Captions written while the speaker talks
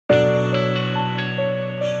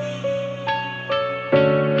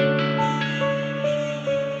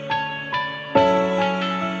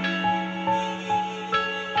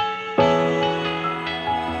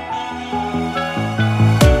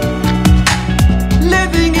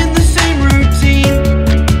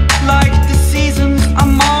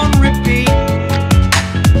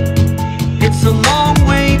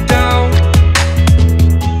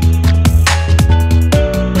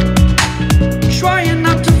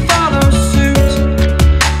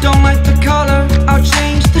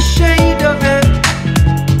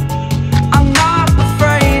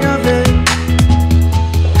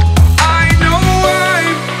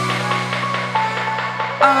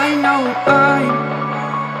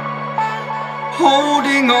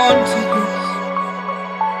holding on to this,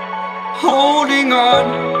 holding on.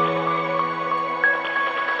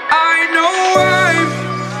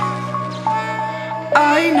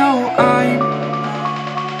 I know I'm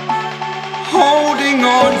holding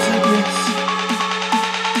on to this,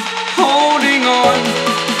 holding on.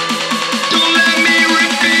 Don't let me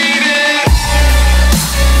repeat it.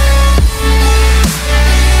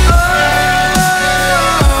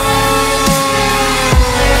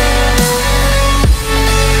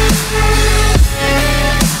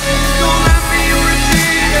 Don't let me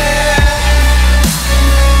repeat it.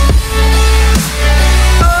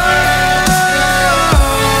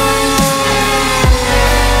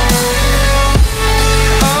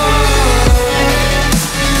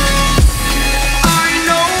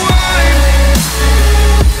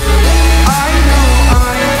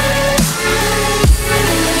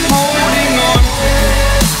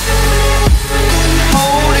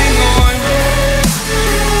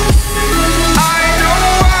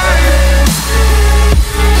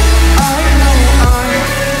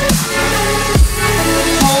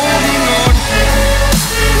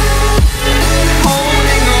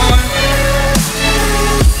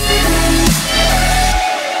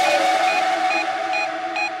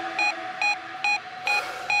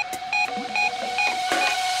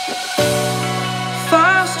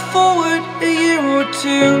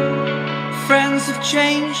 Friends have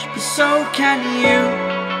changed, but so can you.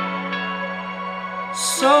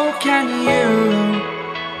 So can you.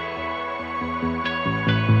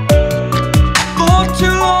 For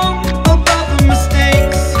too long about the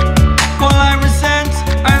mistakes, while I resent,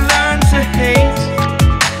 I learned to hate.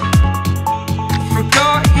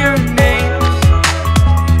 Forgot your names.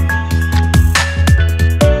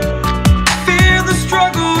 Fear the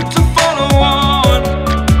struggle to follow on.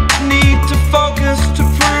 Need to focus to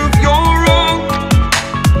prove you're wrong.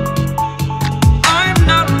 I'm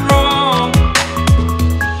not wrong.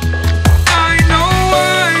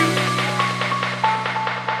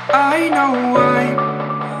 I know I'm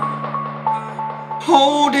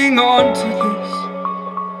holding on to this,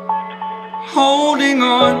 holding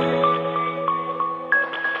on.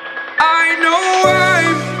 I know